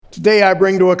Today I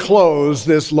bring to a close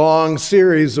this long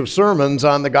series of sermons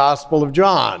on the Gospel of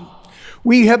John.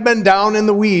 We have been down in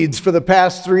the weeds for the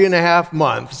past 3.5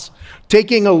 months,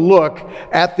 taking a look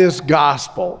at this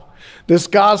gospel. This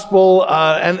gospel,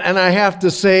 and I have to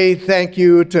say thank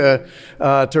you to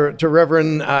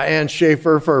Reverend Ann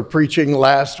Schaefer for preaching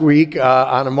last week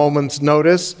on a moment's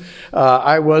notice.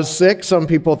 I was sick. Some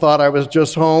people thought I was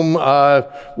just home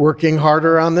working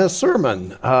harder on this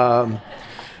sermon.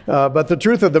 But the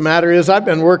truth of the matter is I've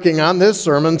been working on this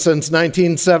sermon since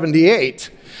 1978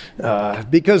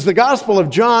 because the Gospel of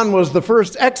John was the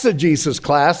first exegesis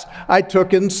class I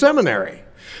took in seminary.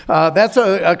 That's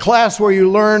a class where you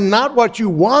learn not what you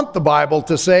want the Bible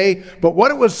to say, but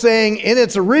what it was saying in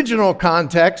its original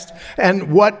context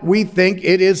and what we think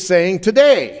it is saying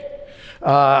today.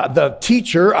 The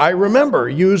teacher, I remember,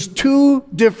 used 2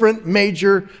 different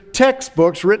major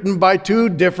textbooks written by 2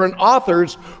 different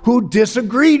authors who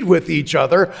disagreed with each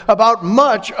other about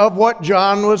much of what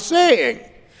John was saying.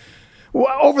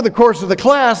 Over the course of the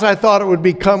class, I thought it would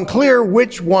become clear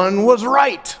which one was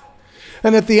right.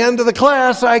 And at the end of the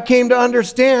class, I came to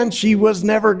understand she was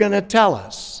never going to tell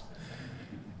us.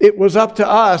 It was up to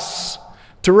us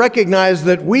to recognize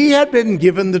that we had been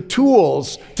given the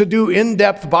tools to do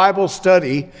in-depth Bible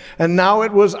study, and now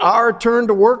it was our turn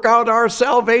to work out our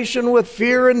salvation with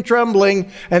fear and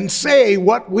trembling and say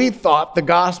what we thought the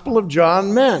Gospel of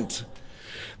John meant.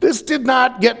 This did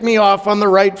not get me off on the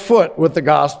right foot with the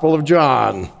Gospel of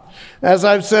John. As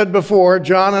I've said before,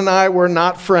 John and I were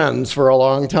not friends for a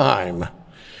long time.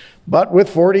 But with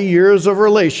 40 years of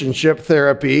relationship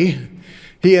therapy,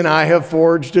 he and I have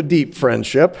forged a deep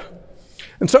friendship.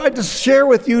 And so I'd just share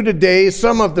with you today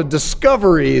some of the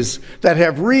discoveries that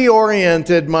have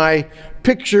reoriented my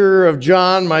picture of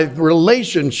John, my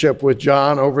relationship with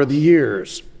John over the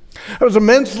years. I was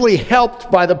immensely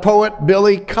helped by the poet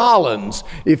Billy Collins,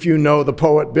 if you know the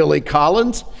poet Billy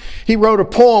Collins. He wrote a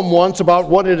poem once about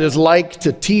what it is like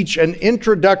to teach an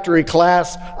introductory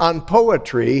class on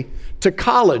poetry to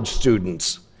college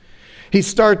students. He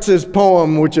starts his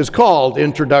poem, which is called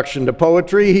Introduction to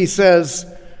Poetry. He says,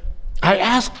 I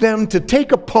ask them to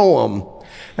take a poem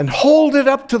and hold it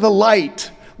up to the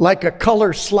light like a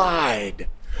color slide,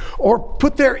 or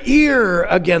put their ear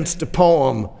against a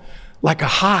poem like a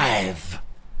hive.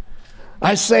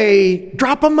 I say,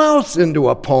 drop a mouse into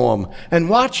a poem and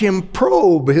watch him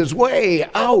probe his way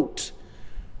out,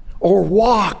 or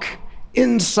walk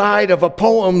inside of a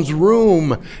poem's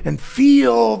room and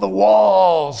feel the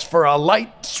walls for a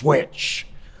light switch.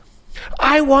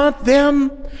 I want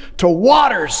them to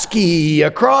water ski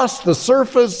across the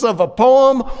surface of a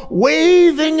poem,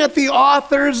 waving at the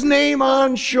author's name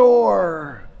on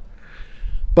shore.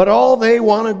 But all they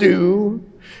want to do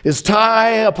is tie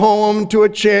a poem to a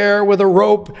chair with a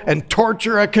rope and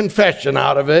torture a confession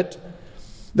out of it.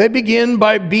 They begin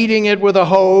by beating it with a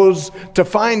hose to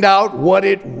find out what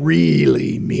it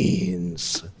really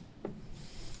means.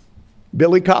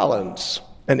 Billy Collins,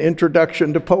 An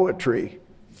Introduction to Poetry.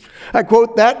 I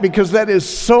quote that because that is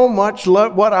so much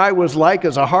what I was like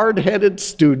as a hard-headed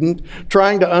student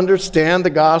trying to understand the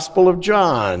Gospel of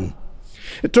John.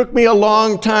 It took me a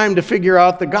long time to figure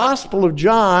out the Gospel of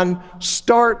John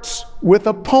starts with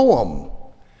a poem.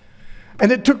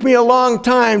 And it took me a long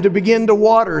time to begin to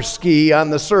water ski on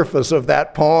the surface of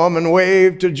that poem and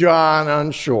wave to John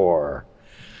on shore.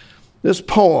 This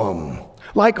poem,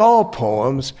 like all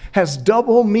poems, has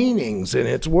double meanings in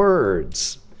its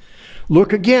words.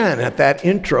 Look again at that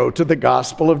intro to the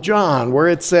Gospel of John, where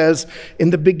it says,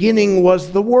 in the beginning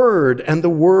was the Word, and the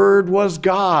Word was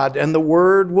God, and the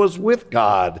Word was with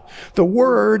God. The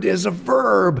Word is a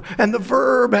verb, and the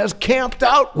verb has camped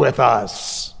out with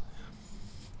us.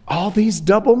 All these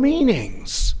double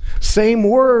meanings, same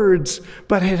words,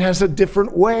 but it has a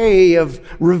different way of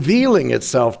revealing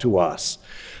itself to us.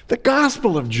 The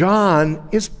Gospel of John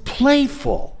is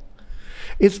playful.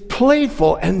 It's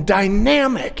playful and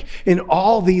dynamic in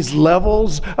all these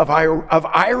levels of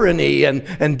irony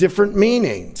and different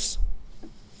meanings.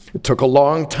 It took a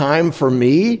long time for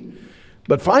me,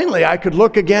 but finally I could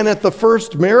look again at the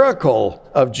first miracle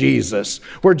of Jesus,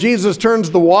 where Jesus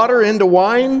turns the water into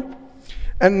wine.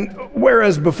 And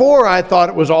whereas before I thought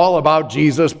it was all about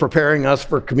Jesus preparing us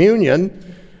for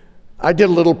communion, I did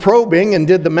a little probing and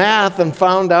did the math and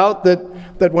found out that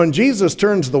when Jesus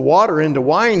turns the water into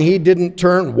wine, he didn't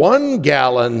turn 1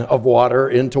 gallon of water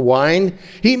into wine.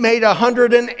 He made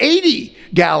 180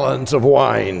 gallons of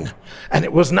wine. And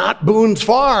it was not Boone's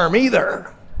Farm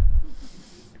either.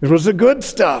 It was the good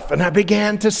stuff. And I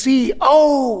began to see,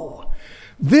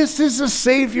 this is a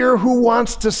Savior who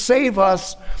wants to save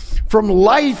us from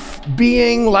life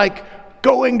being like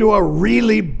going to a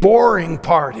really boring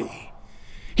party.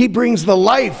 He brings the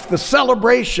life, the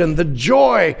celebration, the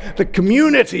joy, the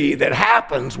community that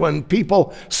happens when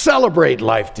people celebrate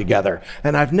life together.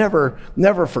 And I've never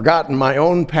forgotten my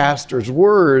own pastor's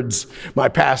words, my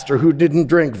pastor who didn't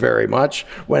drink very much,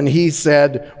 when he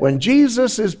said, when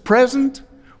Jesus is present,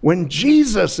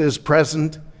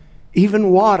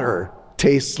 even water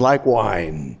tastes like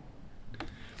wine.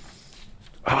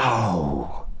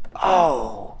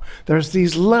 There's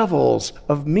these levels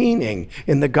of meaning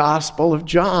in the Gospel of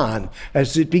John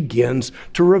as it begins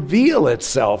to reveal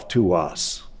itself to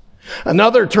us.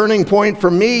 Another turning point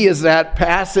for me is that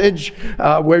passage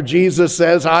where Jesus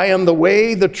says, I am the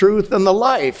way, the truth, and the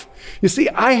life. You see,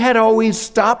 I had always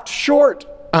stopped short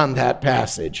on that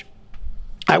passage.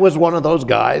 I was one of those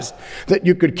guys that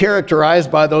you could characterize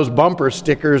by those bumper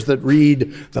stickers that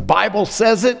read, the Bible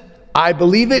says it, I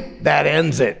believe it, that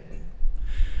ends it.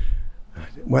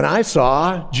 When I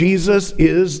saw Jesus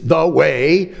is the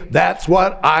way, that's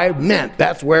what I meant.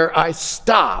 That's where I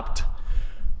stopped.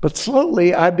 But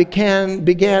slowly I began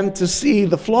to see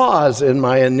the flaws in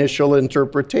my initial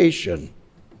interpretation.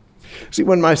 See,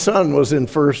 when my son was in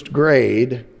first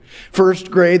grade,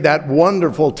 that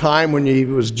wonderful time when he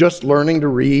was just learning to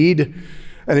read,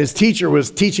 and his teacher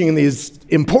was teaching these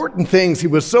important things he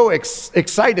was so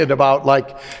excited about,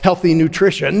 like healthy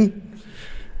nutrition.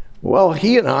 Well,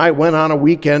 he and I went on a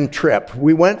weekend trip.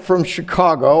 We went from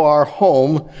Chicago, our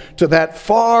home, to that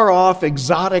far-off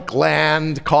exotic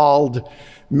land called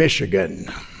Michigan.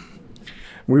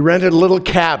 We rented a little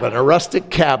cabin, a rustic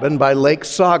cabin by Lake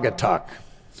Saugatuck.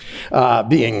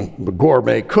 Being a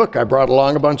gourmet cook, I brought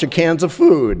along a bunch of cans of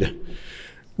food.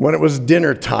 When it was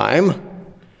dinner time,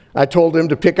 I told him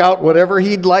to pick out whatever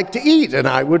he'd like to eat, and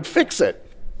I would fix it.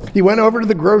 He went over to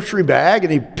the grocery bag,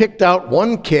 and he picked out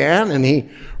one can, and he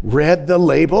read the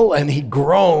label, and he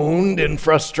groaned in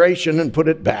frustration and put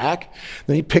it back.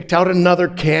 Then he picked out another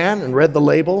can and read the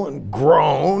label and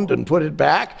groaned and put it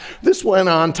back. This went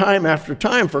on time after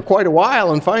time for quite a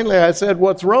while, and finally I said,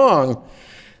 what's wrong?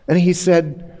 And he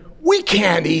said, we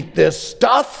can't eat this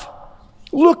stuff.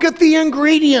 Look at the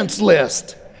ingredients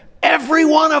list. Every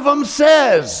one of them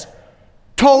says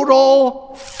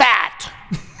total fat.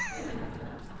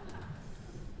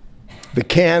 The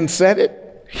can said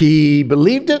it. He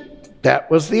believed it.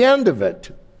 That was the end of it.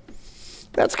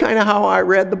 That's kind of how I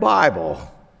read the Bible.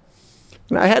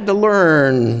 And I had to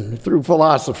learn through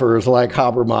philosophers like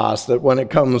Habermas that when it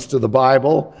comes to the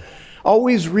Bible,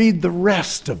 always read the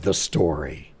rest of the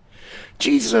story.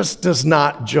 Jesus does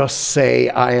not just say,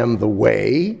 I am the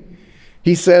way.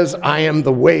 He says, I am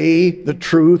the way, the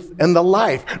truth, and the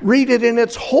life. Read it in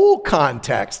its whole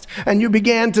context, and you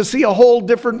began to see a whole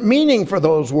different meaning for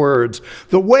those words.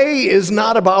 The way is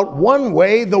not about one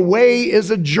way. The way is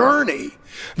a journey.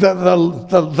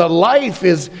 The life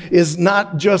is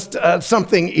not just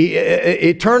something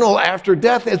eternal after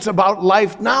death. It's about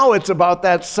life now. It's about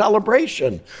that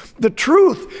celebration. The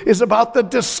truth is about the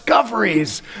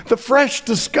discoveries, the fresh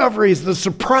discoveries, the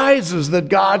surprises that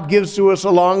God gives to us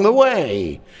along the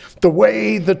way. The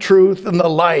way, the truth, and the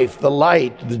life, the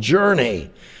light, the journey.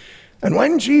 And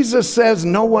when Jesus says,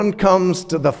 no one comes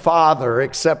to the Father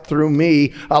except through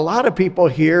me, a lot of people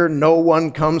hear, no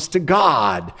one comes to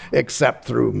God except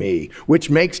through me, which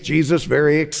makes Jesus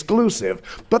very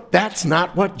exclusive. But that's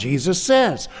not what Jesus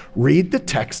says. Read the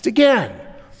text again.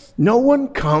 No one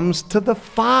comes to the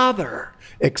Father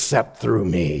except through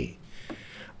me.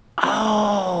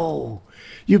 Oh,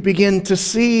 you begin to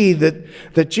see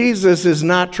that Jesus is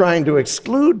not trying to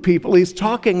exclude people. He's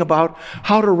talking about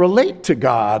how to relate to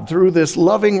God through this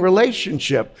loving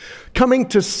relationship, coming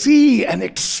to see and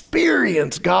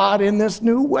experience God in this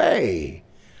new way.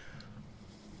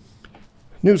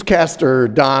 Newscaster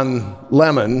Don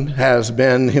Lemon has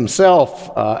been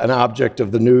himself an object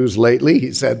of the news lately.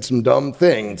 He said some dumb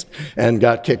things and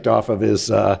got kicked off of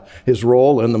his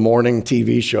role in the morning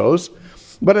TV shows.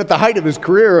 But at the height of his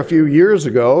career a few years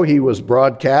ago, he was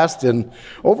broadcast in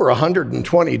over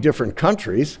 120 different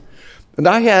countries. And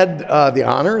I had the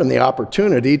honor and the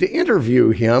opportunity to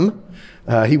interview him.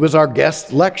 He was our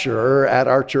guest lecturer at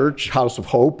our church, House of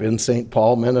Hope in St.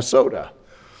 Paul, Minnesota.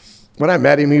 When I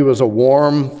met him, he was a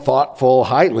warm, thoughtful,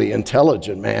 highly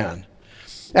intelligent man.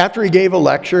 After he gave a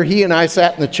lecture, he and I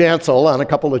sat in the chancel on a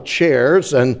couple of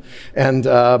chairs, and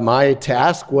my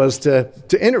task was to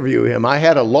interview him. I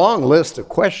had a long list of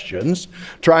questions,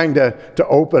 trying to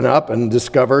open up and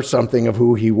discover something of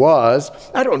who he was.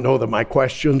 I don't know that my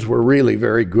questions were really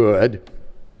very good.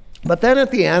 But then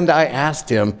at the end, I asked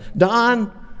him,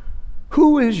 Don,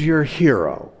 who is your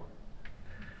hero?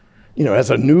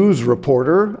 As a news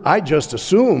reporter, I just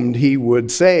assumed he would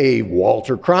say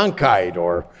Walter Cronkite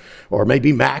or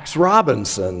maybe Max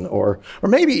Robinson or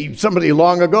maybe somebody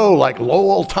long ago like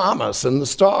Lowell Thomas and the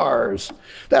Stars.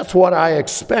 That's what I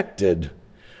expected.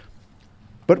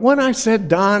 But when I said,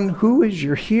 "Don, who is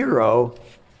your hero?"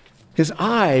 his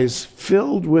eyes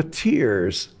filled with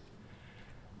tears.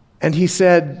 And he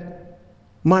said,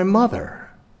 "My mother."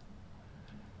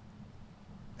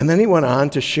 And then he went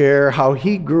on to share how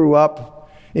he grew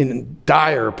up in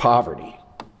dire poverty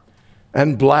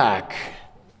and black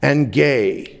and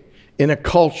gay in a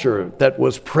culture that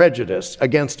was prejudiced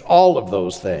against all of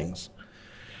those things.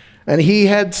 And he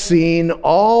had seen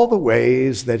all the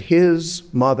ways that his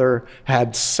mother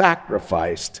had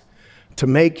sacrificed to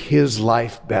make his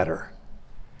life better.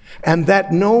 And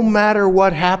that no matter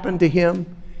what happened to him,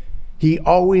 he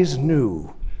always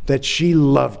knew that she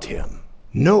loved him.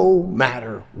 No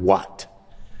matter what.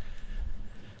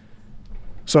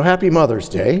 So happy Mother's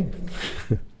Day.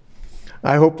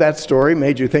 I hope that story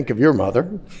made you think of your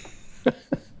mother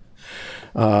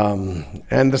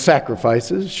and the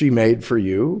sacrifices she made for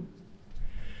you.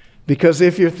 Because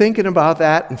if you're thinking about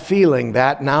that and feeling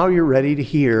that, now you're ready to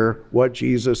hear what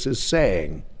Jesus is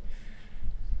saying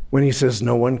when he says,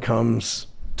 "No one comes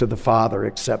to the Father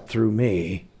except through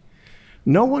me."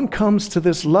 No one comes to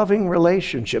this loving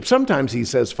relationship. Sometimes he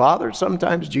says Father,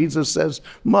 sometimes Jesus says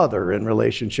Mother in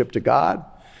relationship to God.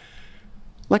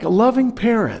 Like a loving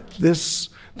parent, this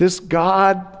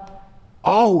God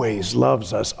always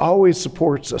loves us, always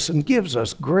supports us, and gives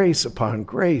us grace upon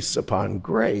grace upon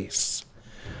grace.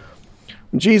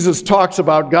 When Jesus talks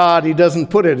about God, he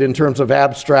doesn't put it in terms of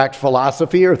abstract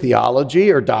philosophy or theology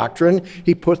or doctrine.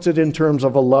 He puts it in terms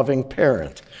of a loving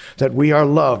parent, that we are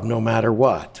loved no matter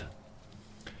what.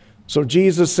 So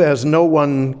Jesus says no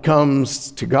one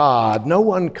comes to God, no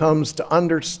one comes to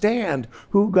understand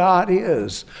who God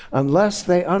is unless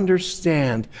they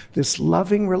understand this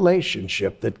loving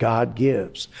relationship that God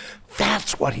gives.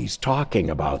 That's what he's talking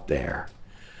about there.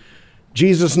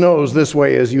 Jesus knows this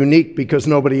way is unique because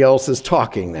nobody else is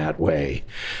talking that way.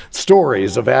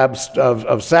 Stories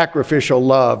of sacrificial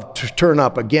love turn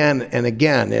up again and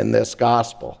again in this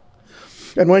gospel.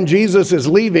 And when Jesus is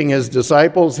leaving his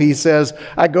disciples, he says,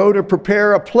 "I go to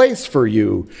prepare a place for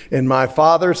you. In my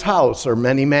Father's house are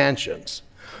many mansions."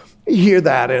 You hear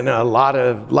that in a lot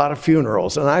of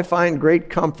funerals, and I find great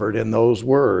comfort in those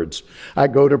words. I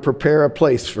go to prepare a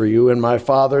place for you. In my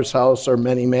Father's house are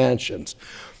many mansions.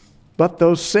 But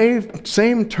those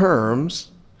same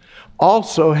terms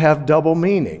also have double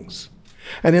meanings.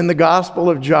 And in the Gospel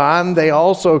of John, they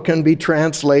also can be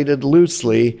translated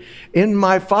loosely. In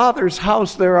my Father's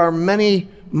house, there are many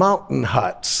mountain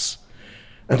huts,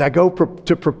 and I go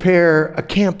to prepare a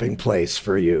camping place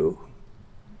for you,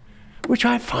 which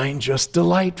I find just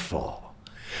delightful.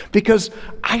 Because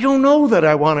I don't know that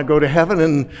I want to go to heaven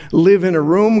and live in a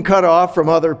room cut off from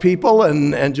other people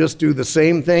and just do the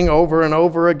same thing over and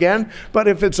over again. But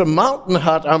if it's a mountain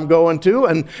hut I'm going to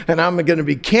and I'm going to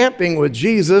be camping with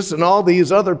Jesus and all these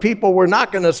other people, we're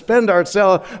not going to spend our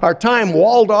time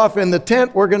walled off in the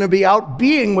tent. We're going to be out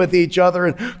being with each other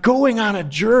and going on a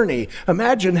journey.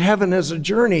 Imagine heaven as a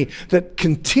journey that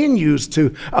continues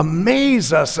to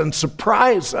amaze us and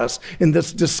surprise us in the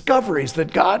discoveries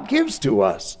that God gives to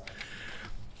us.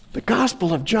 The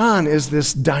Gospel of John is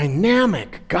this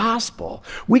dynamic gospel.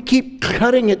 We keep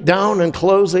cutting it down and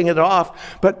closing it off,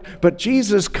 but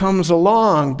Jesus comes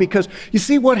along because you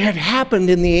see what had happened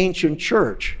in the ancient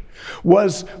church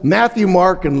was Matthew,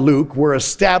 Mark, and Luke were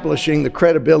establishing the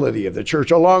credibility of the church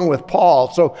along with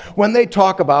Paul. So when they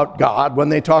talk about God, when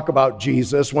they talk about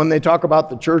Jesus, when they talk about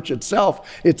the church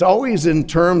itself, it's always in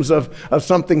terms of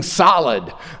something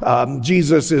solid.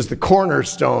 Jesus is the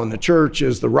cornerstone, the church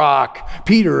is the rock,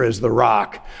 Peter is the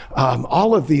rock,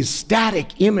 all of these static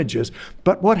images.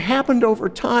 But what happened over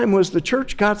time was the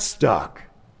church got stuck.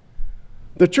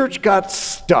 The church got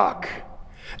stuck.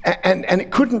 And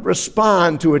it couldn't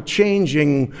respond to a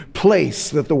changing place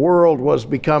that the world was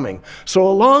becoming. So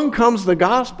along comes the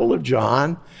Gospel of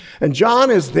John, and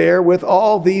John is there with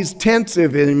all these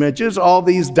tensive images, all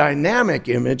these dynamic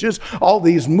images, all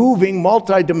these moving,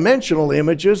 multidimensional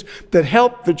images that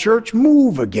help the church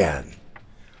move again.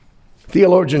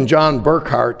 Theologian John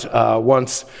Burkhart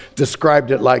once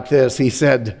described it like this. He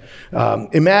said,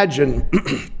 imagine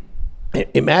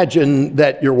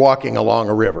that you're walking along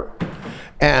a river.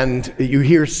 and you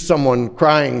hear someone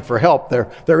crying for help.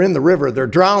 They're in the river, they're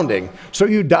drowning. So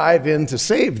you dive in to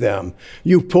save them.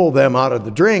 You pull them out of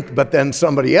the drink, but then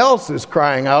somebody else is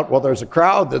crying out. Well, there's a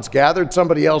crowd that's gathered.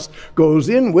 Somebody else goes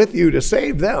in with you to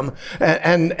save them.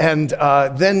 And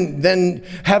then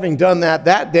having done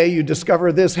that day, you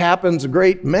discover this happens a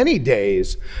great many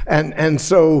days. And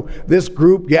so this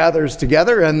group gathers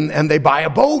together and they buy a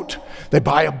boat. They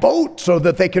buy a boat so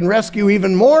that they can rescue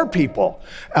even more people.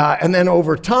 And then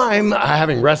over time,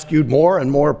 having rescued more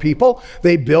and more people,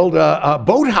 they build a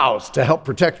boathouse to help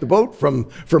protect the boat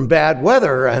from bad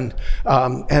weather. And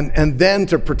then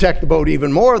to protect the boat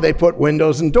even more, they put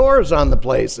windows and doors on the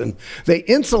place, and they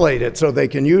insulate it so they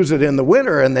can use it in the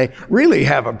winter. And they really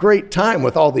have a great time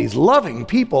with all these loving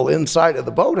people inside of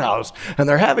the boathouse. And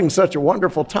they're having such a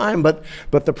wonderful time. But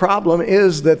the problem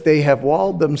is that they have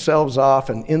walled themselves off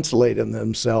and insulated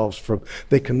themselves from,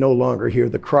 they can no longer hear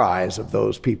the cries of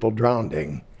those people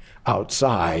drowning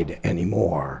outside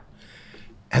anymore.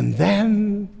 And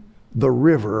then the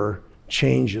river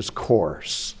changes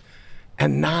course.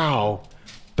 And now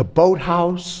the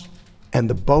boathouse and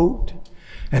the boat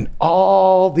and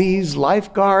all these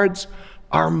lifeguards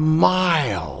are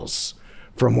miles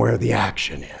from where the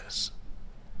action is.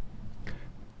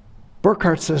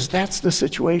 Burkhart says that's the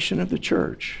situation of the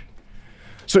church.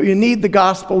 So you need the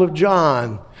Gospel of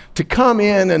John to come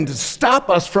in and to stop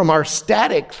us from our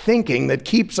static thinking that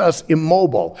keeps us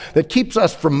immobile, that keeps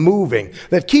us from moving,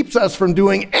 that keeps us from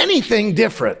doing anything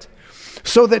different.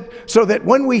 So that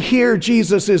when we hear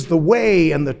Jesus is the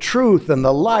way and the truth and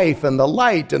the life and the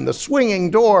light and the swinging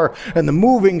door and the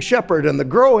moving shepherd and the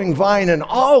growing vine and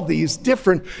all these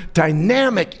different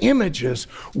dynamic images,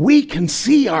 we can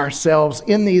see ourselves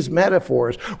in these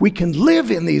metaphors. We can live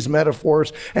in these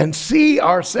metaphors and see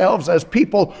ourselves as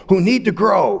people who need to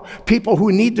grow, people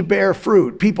who need to bear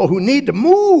fruit, people who need to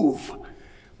move.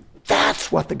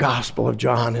 That's what the Gospel of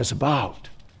John is about.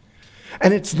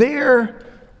 And it's there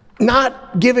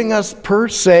not giving us per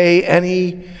se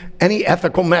any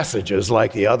ethical messages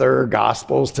like the other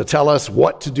Gospels to tell us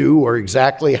what to do or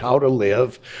exactly how to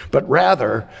live, but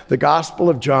rather the Gospel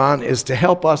of John is to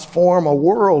help us form a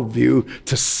worldview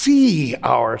to see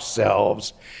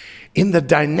ourselves in the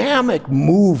dynamic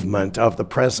movement of the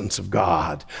presence of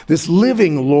God, this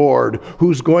living Lord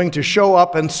who's going to show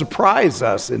up and surprise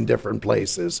us in different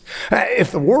places.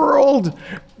 If the world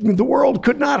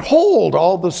could not hold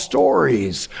all the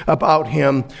stories about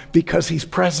him because he's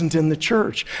present in the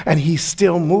church and he's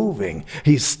still moving,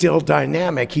 he's still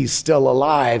dynamic, he's still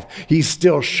alive, he's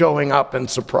still showing up and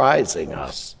surprising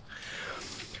us.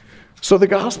 So the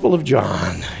Gospel of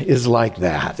John is like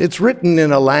that. It's written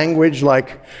in a language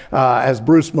like, as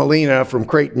Bruce Molina from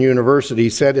Creighton University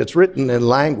said, it's written in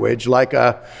language like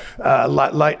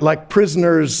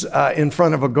prisoners in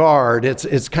front of a guard.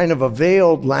 It's kind of a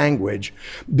veiled language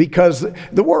because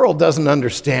the world doesn't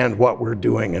understand what we're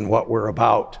doing and what we're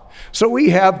about. So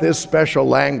we have this special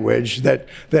language that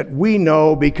we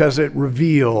know because it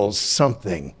reveals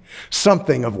something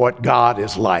of what God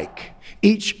is like.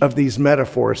 Each of these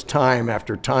metaphors time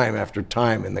after time after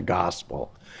time in the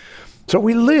gospel. So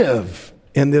we live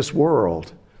in this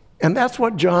world, and that's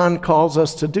what John calls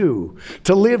us to do,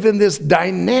 to live in this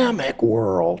dynamic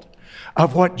world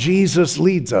of what Jesus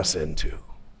leads us into.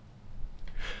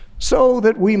 So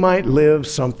that we might live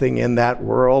something in that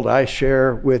world, I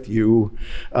share with you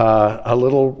a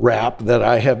little rap that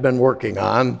I have been working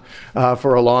on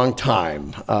for a long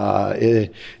time.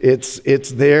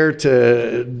 It's there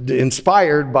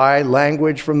inspired by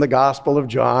language from the Gospel of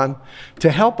John to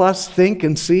help us think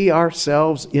and see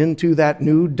ourselves into that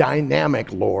new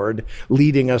dynamic Lord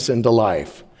leading us into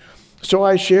life. So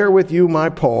I share with you my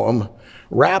poem,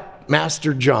 Rap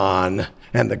Master John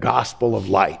and the Gospel of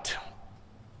Light.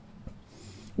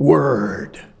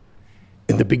 Word.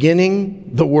 In the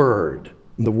beginning, the Word.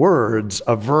 The Word's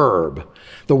a verb.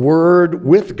 The Word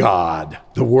with God.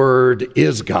 The Word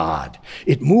is God.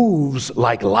 It moves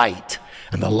like light,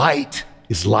 and the light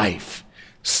is life.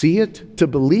 See it to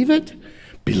believe it?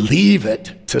 Believe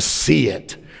it to see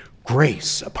it.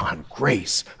 Grace upon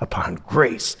grace upon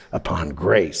grace upon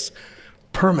grace.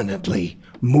 Permanently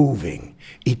moving,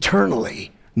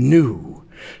 eternally new.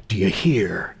 Do you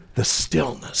hear the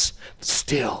stillness?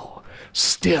 Still,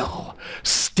 still,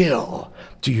 still.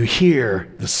 Do you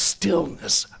hear the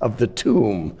stillness of the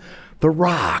tomb? The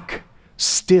rock,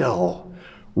 still,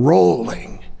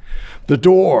 rolling. The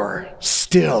door,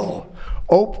 still,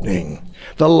 opening.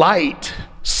 The light,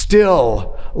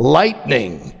 still,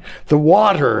 lightning. The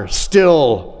water,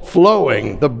 still,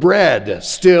 flowing, the bread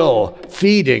still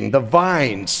feeding, the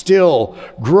vine still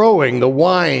growing, the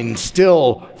wine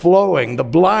still flowing, the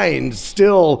blind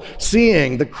still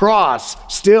seeing, the cross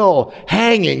still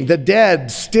hanging, the dead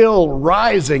still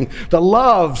rising, the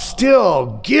love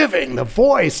still giving, the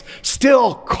voice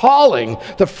still calling,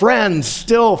 the friends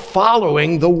still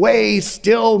following, the way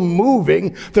still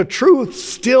moving, the truth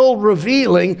still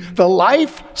revealing, the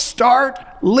life start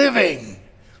living.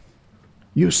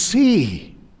 You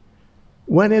see,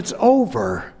 when it's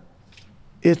over,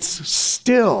 it's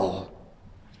still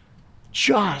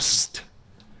just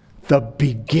the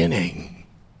beginning.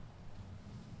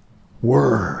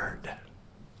 Word.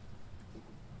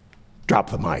 Drop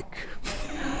the mic.